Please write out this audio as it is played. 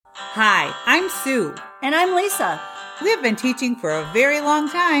Hi, I'm Sue. And I'm Lisa. We've been teaching for a very long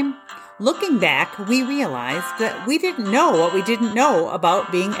time. Looking back, we realized that we didn't know what we didn't know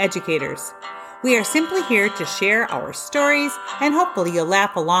about being educators. We are simply here to share our stories, and hopefully you'll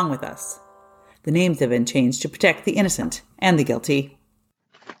laugh along with us. The names have been changed to protect the innocent and the guilty.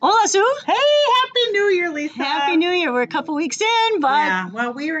 Hola, Sue. Hey, Happy New Year, Lisa. Happy New Year. We're a couple weeks in, but... Yeah,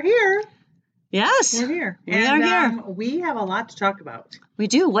 well, we are here. Yes. We're here. We are here. We have a lot to talk about. We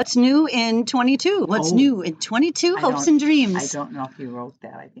do. What's new in 22? What's new in 22? Hopes and dreams. I don't know if you wrote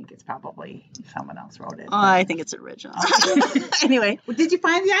that. I think it's probably someone else wrote it. Oh, I think it's original. Anyway. Well, did you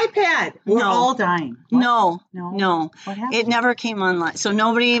find the iPad? We're all dying. What? No. No. What happened? It never came online. So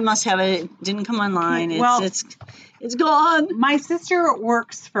nobody must have it. It didn't come online. It's gone. My sister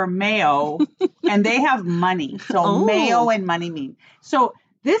works for Mayo, and they have money. So Mayo and money mean. So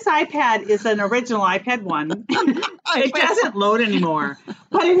this iPad is an original iPad 1. It doesn't load anymore,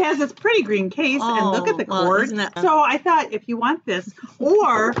 but it has this pretty green case, and look at the cord. So I thought, if you want this,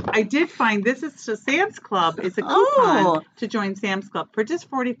 or I did find this is to Sam's Club. It's a coupon to join Sam's Club for just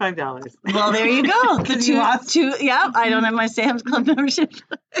 $45. Well, there you go. I don't have my Sam's Club membership.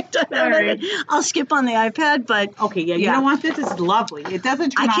 I'll skip on the iPad, but okay, you don't want this. It's lovely. It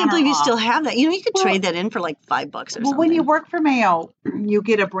doesn't turn on. I can't believe you off. Still have that. You could trade that in for like $5 or something. Well, when you work for Mayo, you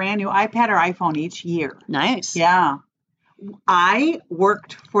get a brand new iPad or iPhone each year. Nice. Yeah. I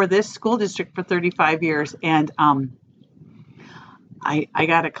worked for this school district for 35 years, and I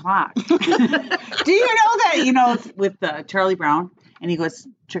got a clock. Do you know that, with Charlie Brown, and he goes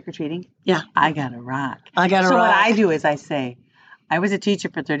trick-or-treating? Yeah. I got a rock. So what I do is I say, I was a teacher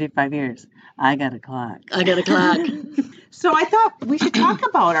for 35 years. I got a clock. So I thought we should talk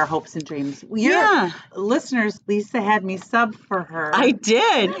about our hopes and dreams. Listeners, Lisa had me sub for her. I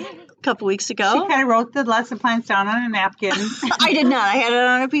did. A couple weeks ago. She kind of wrote the lesson plans down on a napkin. I did not. I had it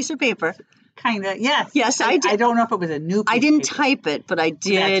on a piece of paper. Kind of, yes. Yes, I did. I don't know if it was a new piece I didn't of paper. type it, but I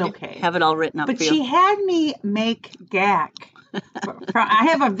did have it all written up But for you. she had me make GAC. I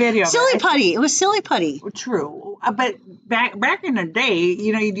have a video. Silly putty. It was silly putty. True. But back in the day,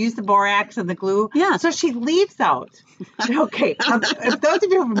 you'd use the borax and the glue. Yeah. So she leaves out. Okay. If those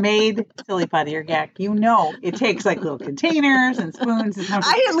of you who have made silly putty or GAC, it takes like little containers and spoons. And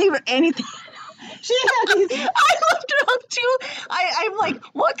I didn't leave her anything. She had these. I looked around too. I'm like,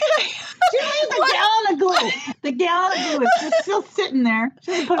 what can I? She leaves a gallon of glue. The gallon of glue is just still sitting there.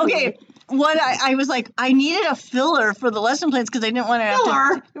 Okay. What I was like, I needed a filler for the lesson plans because I didn't want to have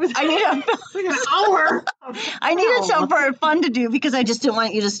to. I needed a filler. Like an hour. I needed something for fun to do because I just didn't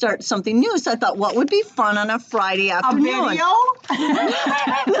want you to start something new. So I thought, what would be fun on a Friday afternoon? A video?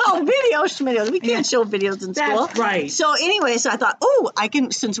 No, videos. We can't show videos in school. That's right. So anyway, I thought, I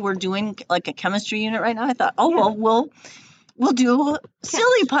can, since we're doing like a chemistry unit right now, I thought, we'll do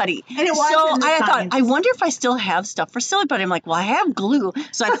silly putty. And it was I thought, I wonder if I still have stuff for silly putty. I'm like, well, I have glue.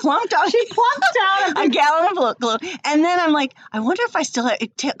 So I plunked out. She plunked down a gallon of glue. And then I'm like, I wonder if I still have,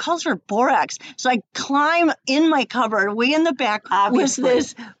 it calls for borax. So I climb in my cupboard way in the back with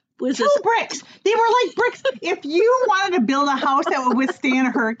two bricks. They were like bricks. If you wanted to build a house that would withstand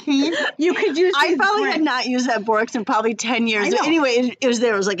a hurricane, you could use I probably bricks. had not used that borax in probably 10 years. Anyway, it was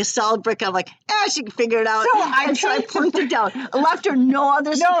there. It was like a solid brick. I'm like, she can figure it out. So I plunked it down. I left her no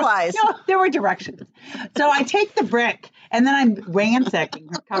other supplies. No, there were directions. So I take the brick, and then I'm ransacking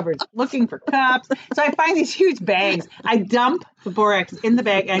her cupboards, looking for cups. So I find these huge bags. I dump the borax in the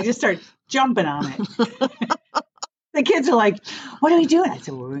bag, and I just start jumping on it. The kids are like, what are we doing? I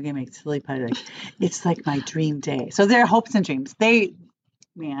said, well, we're going to make silly putty. It's like my dream day. So they're hopes and dreams. I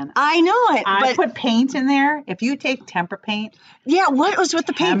know it. I put paint in there. If you take tempera paint. Yeah, what was with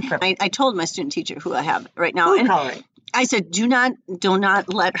the paint? I told my student teacher who I have right now. Food coloring. I said, do not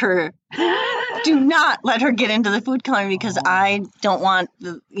let her get into the food coloring because I don't want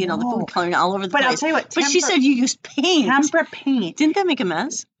the food coloring all over the place. But I'll tell you what. But she said you used paint. Tempera paint. Didn't that make a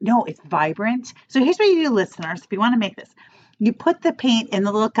mess? No, it's vibrant. So here's what you do, listeners. If you want to make this, you put the paint in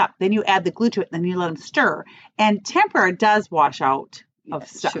the little cup, then you add the glue to it, then you let them stir. And tempera does wash out of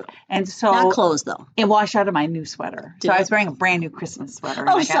stuff. Sure. And so not clothes though. It washed out of my new sweater. I was wearing a brand new Christmas sweater.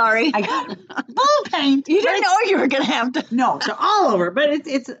 Sorry. I got blue paint. You didn't know you were gonna have to. No, so all over, but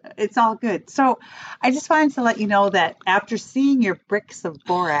it's all good. So I just wanted to let you know that after seeing your bricks of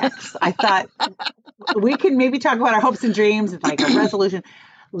borax, I thought we can maybe talk about our hopes and dreams, like a resolution.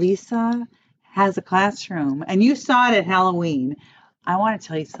 Lisa has a classroom, and you saw it at Halloween. I want to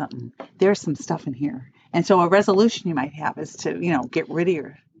tell you something. There's some stuff in here. And so a resolution you might have is to, get rid of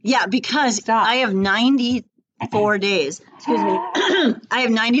your because stuff. I have 94 days. Excuse me. I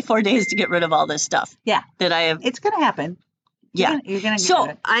have 94 days to get rid of all this stuff. Yeah. That I have. It's going to happen. Yeah. You're gonna get So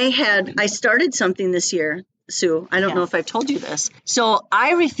it. I started something this year, Sue. I don't know if I've told you this. So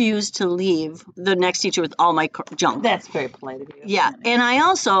I refuse to leave the next teacher with all my junk. That's very polite of you. Yeah. And I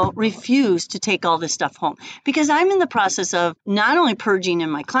also refuse to take all this stuff home because I'm in the process of not only purging in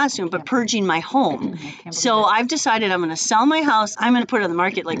my classroom, but purging my home. So I've decided I'm going to sell my house. I'm going to put it on the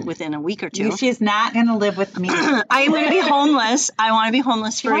market like within a week or two. She's not going to live with me. I'm going to be homeless. I want to be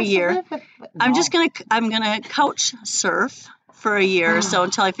homeless for a year. I'm going to couch surf for a year or so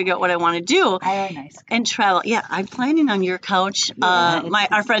until I figure out what I want to do and travel. Yeah, I'm planning on your couch.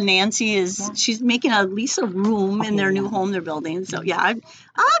 Our friend Nancy she's making at least a room in their new home they're building. So yeah, I'm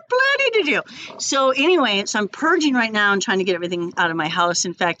planning to do. So anyway, I'm purging right now and trying to get everything out of my house.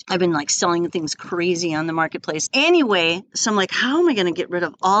 In fact, I've been like selling things crazy on the marketplace. Anyway, so I'm like, how am I going to get rid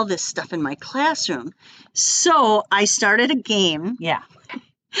of all this stuff in my classroom? So I started a game. Yeah.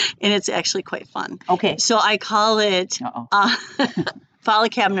 And it's actually quite fun. Okay. So I call it File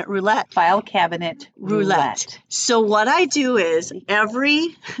Cabinet Roulette. File Cabinet Roulette. So what I do is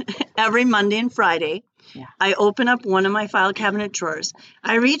every Monday and Friday, I open up one of my file cabinet drawers.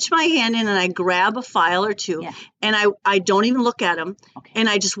 I reach my hand in and I grab a file or two, and I don't even look at them, and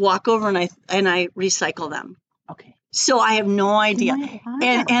I just walk over and I recycle them. Okay. So I have no idea.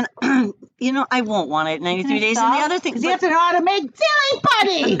 And I won't want it 93 days. And the other thing, you have to know how to make silly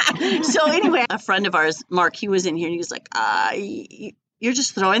putty. So anyway, a friend of ours, Mark, he was in here and he was like, you're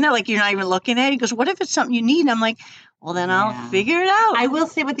just throwing that like you're not even looking at it. He goes, what if it's something you need? And I'm like, well, then I'll figure it out. I will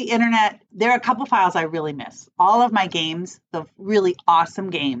say with the internet, there are a couple files I really miss. All of my games, the really awesome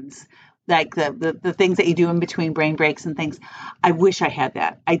games, like the things that you do in between brain breaks and things. I wish I had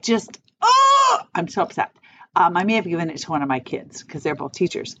that. I'm so upset. I may have given it to one of my kids because they're both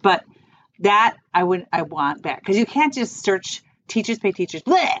teachers, but that I want back because you can't just search teachers pay teachers.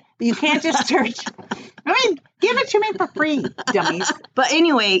 Bleh, but you can't just search. I mean, give it to me for free, dummies. But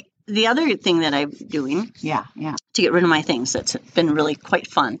anyway, the other thing that I'm doing, to get rid of my things that's been really quite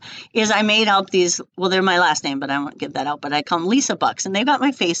fun, is I made up these. Well, they're my last name, but I won't give that out. But I call them Lisa Bucks, and they've got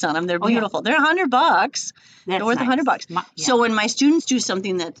my face on them. They're beautiful. They're $100. They're worth $100. So when my students do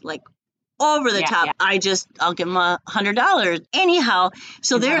something that's like over the top, I'll give them $100 anyhow.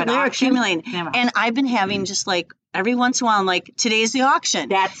 So they're accumulating, and I've been having just like every once in a while, I'm like, today's the auction.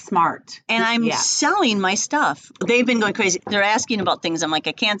 That's smart. And I'm selling my stuff. They've been going crazy. They're asking about things. I'm like,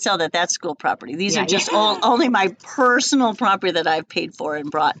 I can't sell that. That's school property. These are just only my personal property that I've paid for and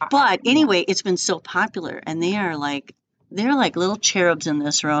brought. But anyway, it's been so popular, and they're like little cherubs in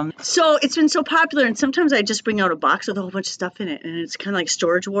this room. So it's been so popular, and sometimes I just bring out a box with a whole bunch of stuff in it, and it's kind of like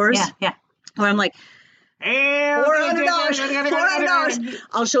Storage Wars. Yeah. Where I'm like, $400.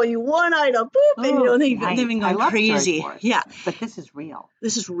 I'll show you one item. Boop, and they've been going crazy. Yeah, but this is real.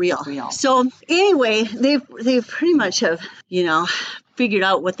 This is real. So anyway, they pretty much have figured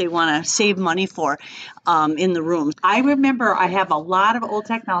out what they want to save money for in the rooms. I remember I have a lot of old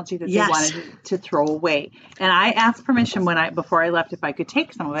technology that they wanted to throw away, and I asked permission before I left if I could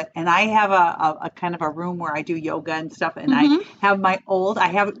take some of it. And I have a kind of a room where I do yoga and stuff, and I have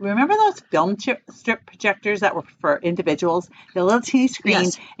remember those film strip projectors that were for individuals, the little teeny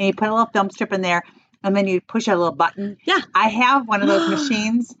screens, and you put a little film strip in there, and then you push a little button. Yeah, I have one of those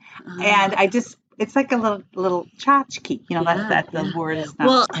machines, and it's like a little tchotchke, that the word is not.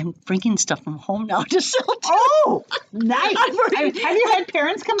 Well, I'm bringing stuff from home now to sell too. Oh, nice. Have you had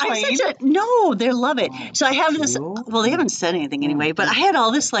parents complain? No, they love it. So I have this, well, they haven't said anything anyway, but I had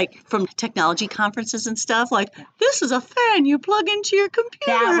all this from technology conferences and stuff, this is a fan you plug into your computer.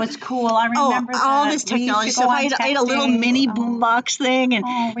 That was cool. I remember that. All this technology stuff. I had a little mini boombox thing, and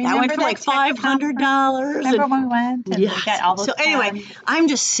that went for like $500. Remember when we went? And we got all those so anyway, I'm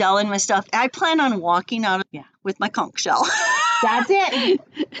just selling my stuff. I plan on walking out with my conch shell. That's it.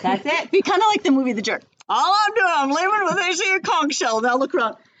 Be kind of like the movie The Jerk. All I'm doing, I'm leaving with this here conch shell. Now look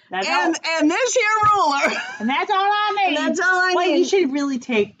around. And this here ruler. And that's all I need. That's all I need. Well, you should really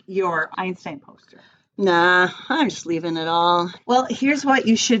take your Einstein poster. Nah, I'm just leaving it all. Well, here's what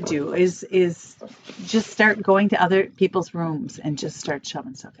you should do is just start going to other people's rooms and just start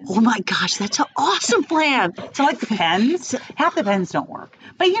shoving stuff in. Oh my gosh, that's an awesome plan. So like the pens, half the pens don't work.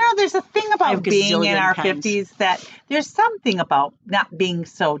 But there's a thing about being in our 50s that there's something about not being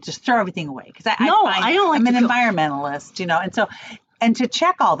so just throw everything away. Because I don't like I'm an environmentalist, and to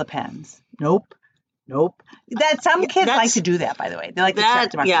check all the pens. Nope. That some kids like to do that, by the way. They like to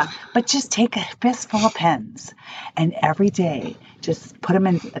check them out. Yeah. But just take a fistful of pens, and every day just put them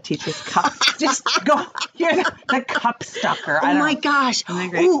in a teacher's cup. Just go, you're the cup stucker. Oh my gosh.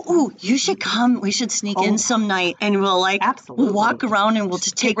 Ooh, you should come. We should sneak in some night and we'll absolutely. We'll walk around and we'll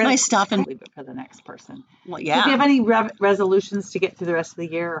just take my stuff and leave it for the next person. Well, yeah. Do you have any resolutions to get through the rest of the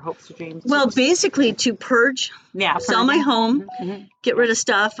year or hopes or dreams? Well, basically to purge, sell my home, get rid of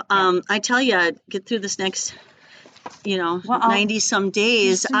stuff. I tell you, get through this next 90 some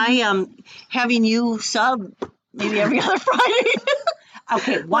days. I am having you sub maybe every other Friday.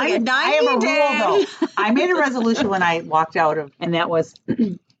 Okay, I have a rule though. I made a resolution when I walked out of, and that was,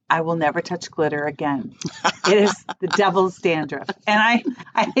 I will never touch glitter again. It is the devil's dandruff. And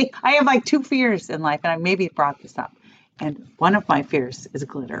I have like 2 fears in life, and I maybe brought this up. And one of my fears is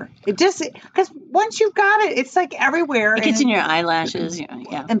glitter. It just, because once you've got it, it's like everywhere. It gets in your eyelashes.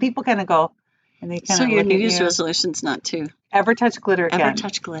 Yeah. And people kind of go, and they kind of So your New Year's resolution's not to ever touch glitter again. Ever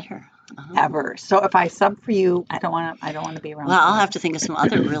touch glitter. Ever. So if I sub for you, I don't want to be around. Well, I'll have to think of some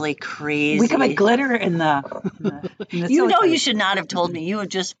other really crazy. We could put glitter in the you should not have told me. You have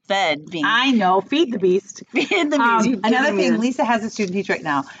just fed me. I know. Feed the beast. Feed the beast. Another thing, Lisa has a student teacher right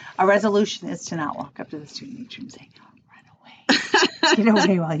now. A resolution is to not walk up to the student teacher and say, "Run away, get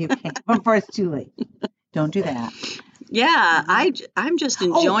away while you can," before it's too late. Don't do that. Yeah, I'm just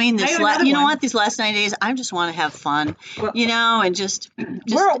enjoying this. You know what? These last 9 days, I just want to have fun, and just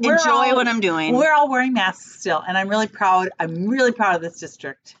enjoy what I'm doing. We're all wearing masks still, and I'm really proud. I'm really proud of this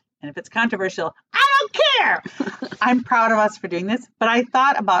district. And if it's controversial, I don't care. I'm proud of us for doing this. But I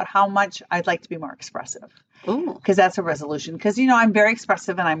thought about how much I'd like to be more expressive. Because that's a resolution. Because, I'm very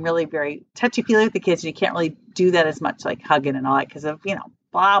expressive and I'm really very touchy-feely with the kids. And you can't really do that as much, like hugging and all that, because of,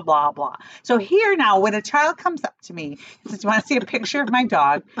 blah, blah, blah. So here now, when a child comes up to me and says, "Do you want to see a picture of my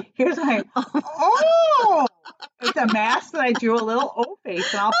dog?" Here's my, it's a mask that I drew a little O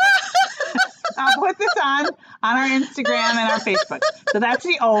face. And I'll put this on our Instagram and our Facebook. So that's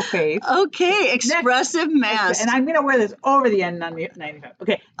the O face. Okay, expressive mask. And I'm going to wear this over the N95.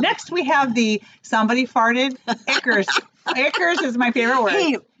 Okay, next we have the somebody farted. Ickers. Ickers is my favorite word.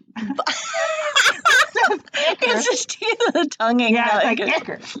 Hey. It's just teeth of the tongue. Yeah, it's like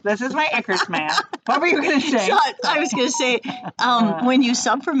Ickers. This is my Ickers mask. What were you going to say? So I was going to say, when you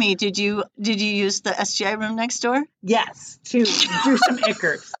sub for me, did you use the SGI room next door? Yes, to do some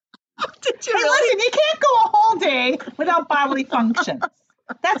Ickers. Did you listen, you can't go a whole day without bodily functions.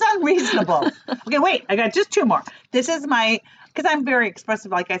 That's unreasonable. Okay, wait, I got just 2 more. This is because I'm very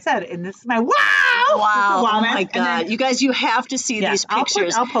expressive, like I said, and this is my wow. Oh my God. You guys, you have to see these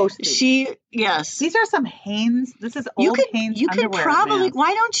pictures. I'll post these. Yes. These are some Hanes. This is old Hanes You could probably,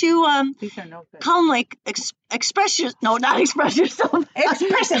 why don't you these are no good. Call them like express yourself. Expressive.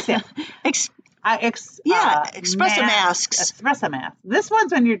 Espresso masks. Espresso mask. This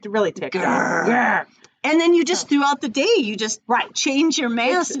one's when you're really ticked. Grr. And then you just throughout the day, you just change your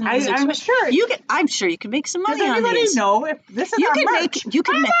mask. I'm sure you can make some money on these. Know if this is our merch. You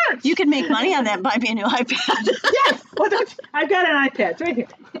can make money on that. Buy me a new iPad. Yes. Well, I've got an iPad right here.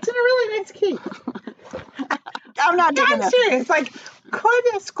 It's in a really nice case. I'm not taking that. I'm serious. Like,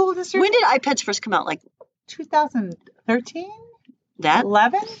 could a school district? When did iPads first come out? Like 2013? That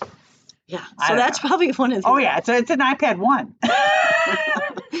 11? Yeah, so that's probably one of the... Oh, yeah, so it's an iPad 1.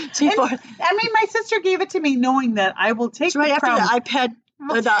 My sister gave it to me knowing that I will take right after the iPad,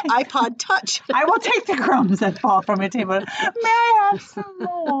 or the iPod Touch. I will take the crumbs that fall from your table. May I have some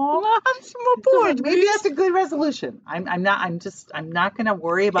more? Boards. Maybe that's a good resolution. I'm not going to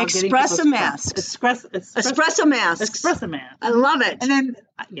worry about Espresso masks. Espresso masks. Espresso masks. I love it. And then,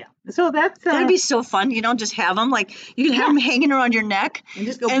 so that's... that'd be so fun, just have them, like, you can have them hanging around your neck. And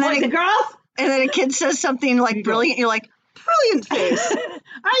just go, boys and girls. And then a kid says something like brilliant, you're like, brilliant face. Are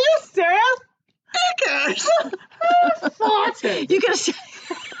you serious? Ickers. You could say...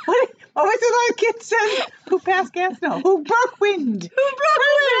 What was it like kid said? Who passed gas? No. Who broke wind?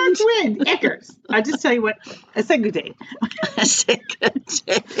 Ickers. I just tell you what. I said good day.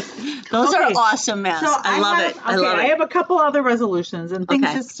 Those are awesome masks. So I love it. I have a couple other resolutions and things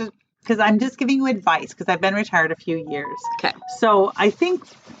just because I'm just giving you advice because I've been retired a few years. Okay. So I think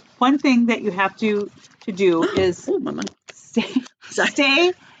one thing that you have to do is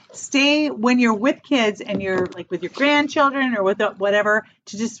stay when you're with kids and you're like with your grandchildren or with whatever,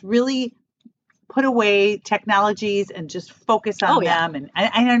 to just really put away technologies and just focus on them. And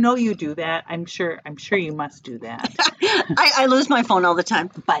I know you do that. I'm sure you must do that. I lose my phone all the time.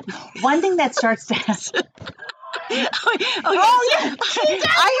 But one thing that starts to happen. I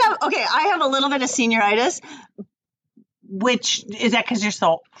have a little bit of senioritis. Which, is that because you're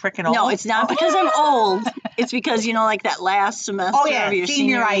so freaking old? No, it's not because I'm old. It's because, like that last semester of your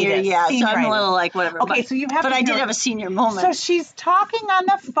senior year. Yeah, so I'm a little like whatever. Okay, so you have But I did have a senior moment. So she's talking on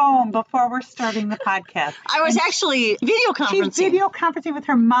the phone before we're starting the podcast. I was actually video conferencing. She's video conferencing with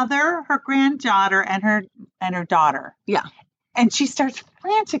her mother, her granddaughter, and her daughter. Yeah. And she starts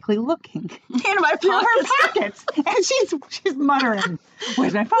frantically looking in my pockets. And she's muttering,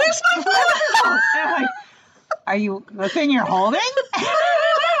 "Where's my phone? Where's my phone?" And I'm like, are you the thing you're holding?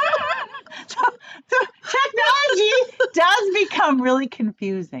 so technology does become really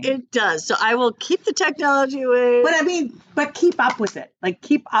confusing. It does. So I will keep the technology away. But keep up with it. Like,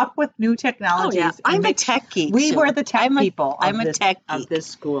 keep up with new technologies. Oh, yeah. I'm a tech geek. We were the tech people of this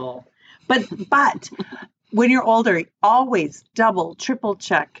school. But when you're older, always double, triple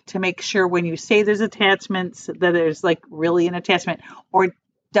check to make sure when you say there's attachments that there's like really an attachment, or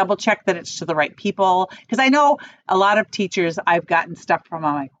double check that it's to the right people. Because I know a lot of teachers I've gotten stuff from,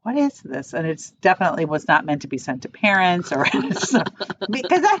 I'm like, what is this? And it's definitely was not meant to be sent to parents or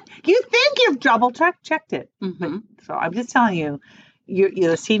because you think you've double checked it. Mm-hmm. So I'm just telling you, you're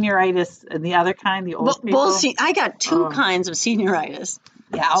the senioritis and the other kind, the old people. I got two kinds of senioritis.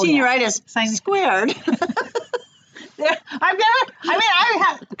 Yeah, senioritis squared.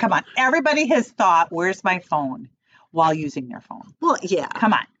 Come on. Everybody has thought, where's my phone? While using their phone. Well, yeah.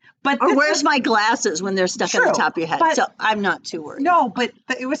 Come on. Or where's my glasses when they're stuck on the top of your head? So I'm not too worried. No, but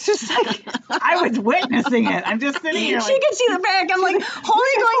it was just like, I was witnessing it. I'm just sitting here. She can see the bag. I'm like,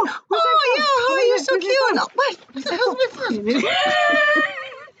 holding, going, oh, you're so cute. What the hell's my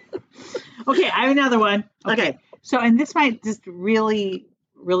phone? Okay, I have another one. Okay. So, and this might just really,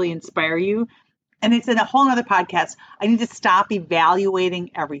 really inspire you. And it's in a whole other podcast. I need to stop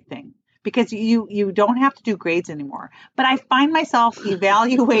evaluating everything. Because you don't have to do grades anymore. But I find myself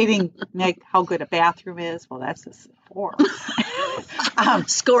evaluating like how good a bathroom is. Well, that's a 4.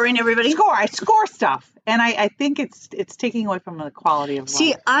 Scoring everybody? I score stuff. And I think it's taking away from the quality of life.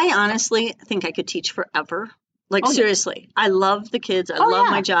 See, I honestly think I could teach forever. Like, seriously. I love the kids. I love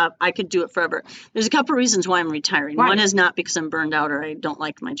my job. I could do it forever. There's a couple of reasons why I'm retiring. Right. One is not because I'm burned out or I don't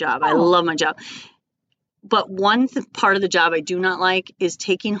like my job. I love my job. But one part of the job I do not like is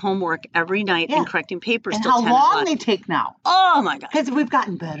taking homework every night and correcting papers till 10 o'clock. And how long they take now. Oh, my God. Because we've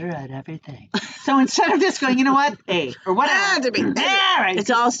gotten better at everything. So instead of just going, you know what, A, or whatever. Right.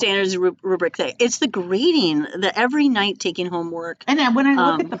 It's all standards rubric thing. It's the grading, the every night taking homework. And then when I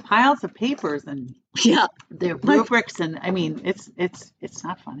look at the piles of papers and the rubrics, and I mean, it's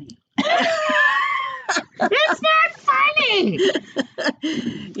not funny. It's not funny.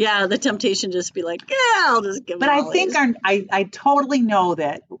 Yeah, the temptation just be like, I'll just give it. But I think I totally know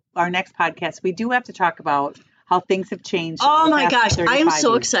that our next podcast, we do have to talk about how things have changed. Oh my gosh, I am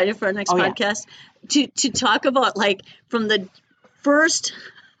so excited for our next podcast to talk about like from the first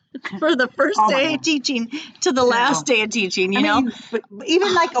day of teaching to the last day of teaching. You know, but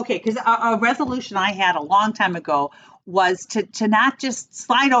even like because a resolution I had a long time ago was to not just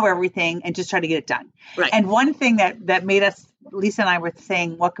slide over everything and just try to get it done. Right. And one thing that made us, Lisa and I were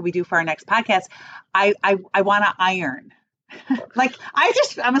saying, what could we do for our next podcast? I want to iron. Like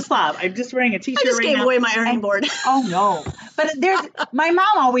I'm a slob. I'm just wearing a t-shirt. I just gave away my ironing board. Oh no! But my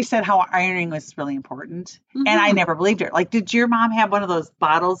mom always said how ironing was really important, and I never believed her. Like, did your mom have one of those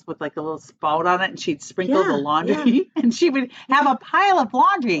bottles with like a little spout on it, and she'd sprinkle the laundry, and she would have a pile of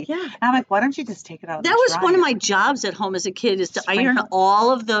laundry? Yeah. And I'm like, why don't you just take it out of the dryer? That was one of my jobs at home as a kid, is to iron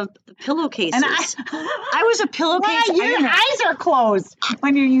all of the pillowcases. And I was a pillowcase ironer. Your eyes are closed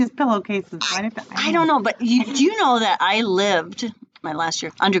when you use pillowcases. I don't know, but do you know that I lived my last year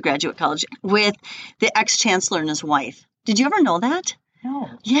of undergraduate college with the ex-chancellor and his wife. Did you ever know that? No.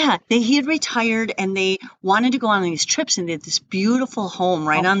 Yeah, he had retired and they wanted to go on these trips, and they had this beautiful home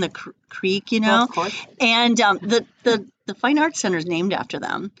right on the creek, you know. Well, of course. And the Fine Arts Center is named after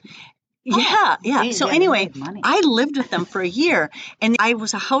them. Yeah. So anyway, I lived with them for a year, and I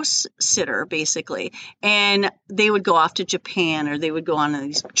was a house sitter basically, and they would go off to Japan or they would go on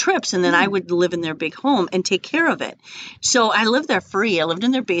these trips, and then I would live in their big home and take care of it. So I lived there free. I lived in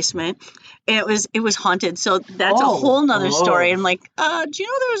their basement, and it was haunted. So that's a whole nother story. I'm like, do you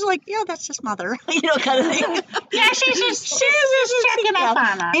know there was like, that's just mother, kind of thing. Yeah, she's checking up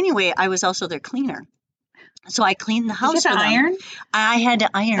on us. Anyway, I was also their cleaner. So I cleaned the house Did you for have to them. iron? I had to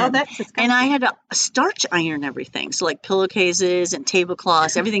iron. Oh, that's disgusting. And I had to starch iron everything. So like pillowcases and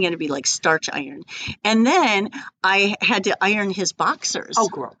tablecloths, everything had to be like starch iron. And then I had to iron his boxers. Oh,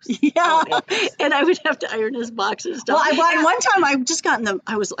 gross. Yeah. Oh, and I would have to iron his boxers. Well, and one time I just got in them,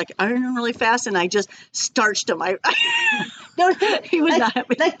 I was like ironing really fast and I just starched them. No, he was not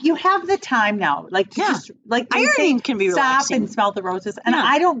happy. Like you have the time now. Like to just like ironing can be stop relaxing. and smell the roses. And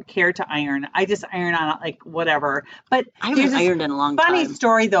I don't care to iron. I just iron on like whatever. But I haven't ironed in a long funny time.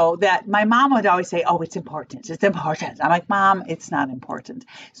 story though that my mom would always say, "Oh, it's important. It's important." I'm like, "Mom, it's not important."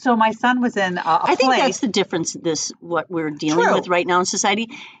 So my son was in I think that's the difference. What we're dealing with right now in society.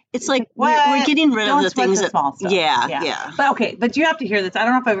 It's like we're getting rid of the things small stuff. Yeah. But you have to hear this. I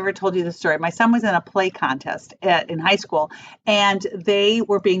don't know if I've ever told you this story. My son was in a play contest in high school, and they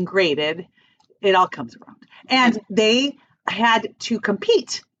were being graded. It all comes around, and they had to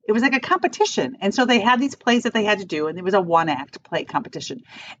compete. It was like a competition. And so they had these plays that they had to do, and it was a one-act play competition.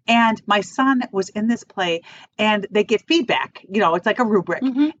 And my son was in this play, and they get feedback. It's like a rubric.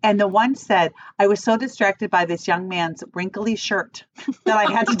 Mm-hmm. And the one said, I was so distracted by this young man's wrinkly shirt that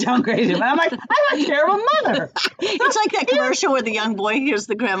I had to downgrade him. And I'm like, I'm a terrible mother. It's like that commercial where the young boy hears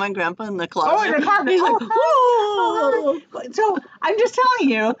the grandma and grandpa in the closet. Oh, in the closet. He's like, whoa. So I'm just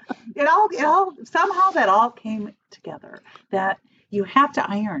telling you, it all somehow that all came together, that you have to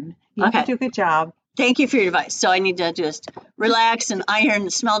iron. You have to do a good job. Thank you for your advice. So I need to just relax and iron,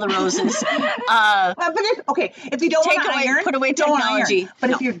 smell the roses. If you don't want to iron, put away technology.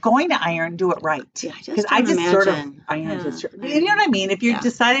 But if you're going to iron, do it right. Because I just sort of iron this shirt. You know what I mean? If you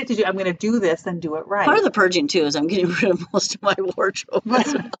decided to do, I'm going to do this, then do it right. Part of the purging too is I'm getting rid of most of my wardrobe.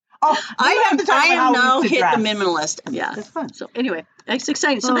 I am now hit the minimalist. Yeah. That's fun. So anyway, that's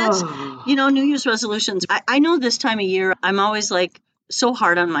exciting. So that's, New Year's resolutions. I know this time of year, I'm always like so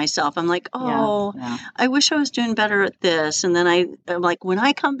hard on myself. I'm like, I wish I was doing better at this. And then I'm like, when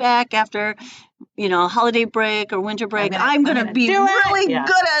I come back after, holiday break or winter break, I'm going to be really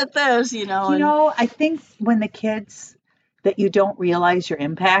good at this, I think when the kids that you don't realize your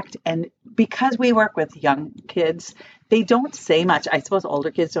impact, and because we work with young kids, they don't say much. I suppose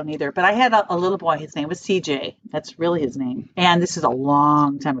older kids don't either. But I had a little boy, his name was CJ. That's really his name. And this is a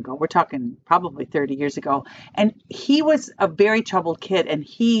long time ago. We're talking probably 30 years ago. And he was a very troubled kid, and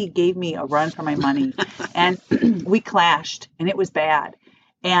he gave me a run for my money. And we clashed, and it was bad.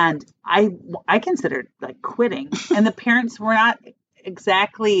 And I considered like quitting. And the parents were not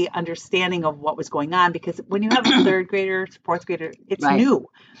exactly understanding of what was going on, because when you have a third grader, fourth grader, it's new.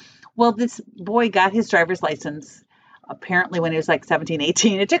 Well, this boy got his driver's license apparently when he was like 17,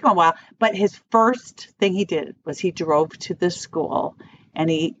 18. It took him a while, but his first thing he did was he drove to the school, and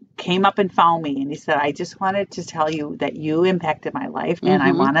he came up and found me, and he said, I just wanted to tell you that you impacted my life, and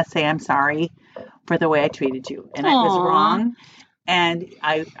I want to say I'm sorry for the way I treated you, and it was wrong, and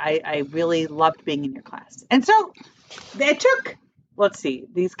I really loved being in your class. And so it took, let's see,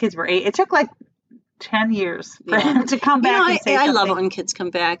 these kids were 8. It took like 10 years for him to come back and say something. I love it when kids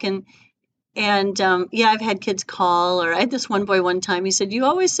come back. And I've had kids call, or I had this one boy one time, he said, you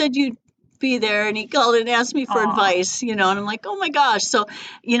always said you'd be there, and he called and asked me for advice, and I'm like, oh my gosh. So,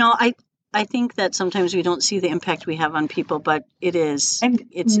 I think that sometimes we don't see the impact we have on people, but it's a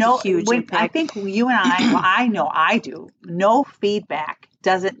huge impact. I think you and I know I do, no feedback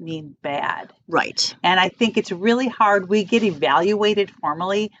doesn't mean bad. Right. And I think it's really hard. We get evaluated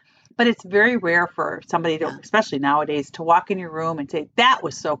formally, but it's very rare for somebody to, especially nowadays, to walk in your room and say, that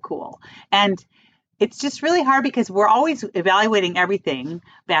was so cool. And it's just really hard because we're always evaluating everything,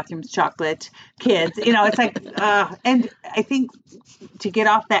 bathrooms, chocolate, kids, it's like, and I think to get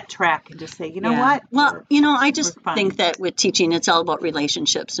off that track and just say, you know what? Well, I just think that with teaching, it's all about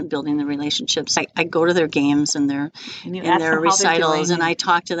relationships and building the relationships. I go to their games and their recitals, and I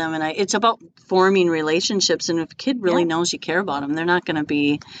talk to them, and it's about forming relationships. And if a kid really knows you care about them, they're not going to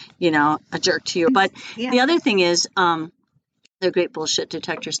be, a jerk to you. But the other thing is, they're great bullshit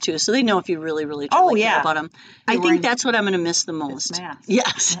detectors too, so they know if you really, really truly care about them. I think that's what I'm going to miss the most.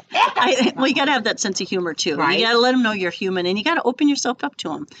 Yes, you got to have that sense of humor too. Right. You got to let them know you're human, and you got to open yourself up to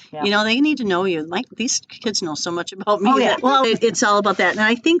them. Yeah. They need to know you. These kids know so much about me. Well, it's all about that, and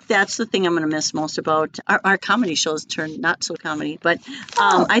I think that's the thing I'm going to miss most about our comedy shows. Turned not so comedy, but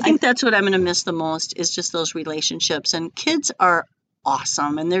I think that's what I'm going to miss the most is just those relationships. And kids are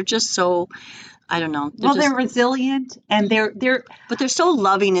awesome, and they're just so. I don't know. They're resilient, and but they're so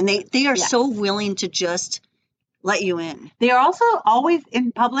loving, and they are so willing to just let you in. They are also always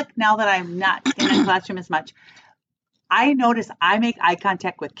in public. Now that I'm not in a classroom as much, I notice I make eye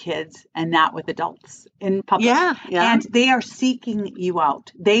contact with kids and not with adults in public. Yeah. And they are seeking you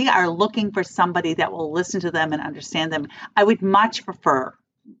out. They are looking for somebody that will listen to them and understand them. I would much prefer,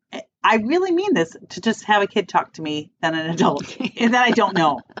 I really mean this, to just have a kid talk to me than an adult that I don't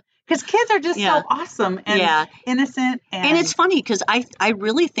know. Because kids are just so awesome and innocent. And it's funny because I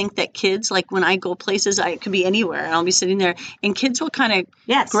really think that kids, like when I go places, I could be anywhere and I'll be sitting there and kids will kind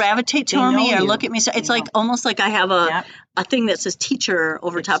of gravitate toward me or look at me. So it's like almost like I have a thing that says teacher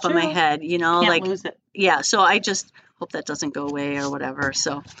over top of my head, you know, Can't lose it. Yeah. So I just hope that doesn't go away or whatever.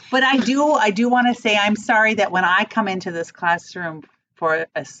 So, but I do want to say I'm sorry that when I come into this classroom for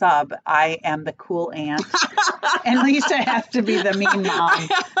a sub, I am the cool aunt. And Lisa has to be the mean mom.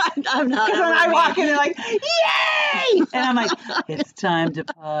 I'm not. Because when I walk in, they're like, yay! And I'm like, it's time to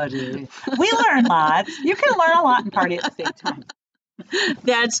party. We learn lots. You can learn a lot and party at the same time.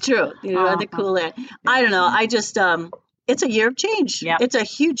 That's true. You are the cool aunt. I don't know. I just, it's a year of change. Yep. It's a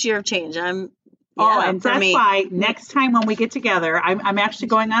huge year of change. And that's why next time when we get together, I'm actually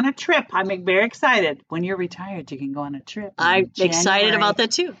going on a trip. I'm very excited. When you're retired, you can go on a trip. I'm excited about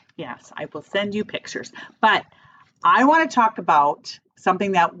that too. Yes, I will send you pictures. But I want to talk about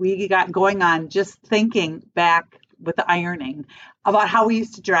something that we got going on, just thinking back with the ironing, about how we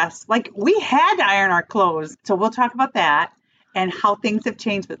used to dress. Like, we had to iron our clothes. So we'll talk about that and how things have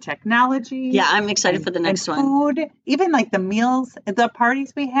changed with technology. Yeah, I'm excited for the next one. Food, even like the meals, the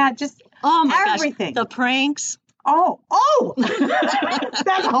parties we had, just everything. Gosh, the pranks. Oh,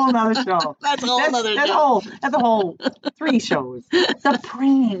 that's a whole nother show. That's a whole That's a whole 3 shows. The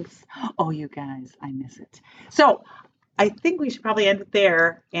pranks. Oh, you guys, I miss it. So I think we should probably end it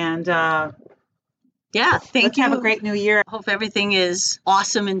there. And thank you. Have a great new year. Hope everything is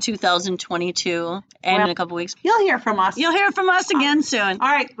awesome in 2022 and in a couple weeks. You'll hear from us. You'll hear from us again soon. All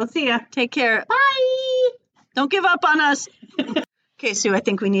right, we'll see you. Take care. Bye. Don't give up on us. Okay, Sue, I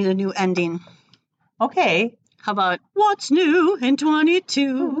think we need a new ending. Okay. How about what's new in 22?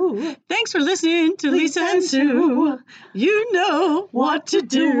 Ooh. Thanks for listening to Lisa and Sue. You know what to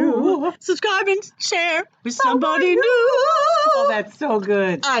do. Subscribe and share with somebody new. Oh, that's so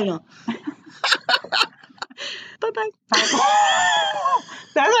good. I know. Bye-bye.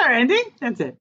 That's our ending? That's it.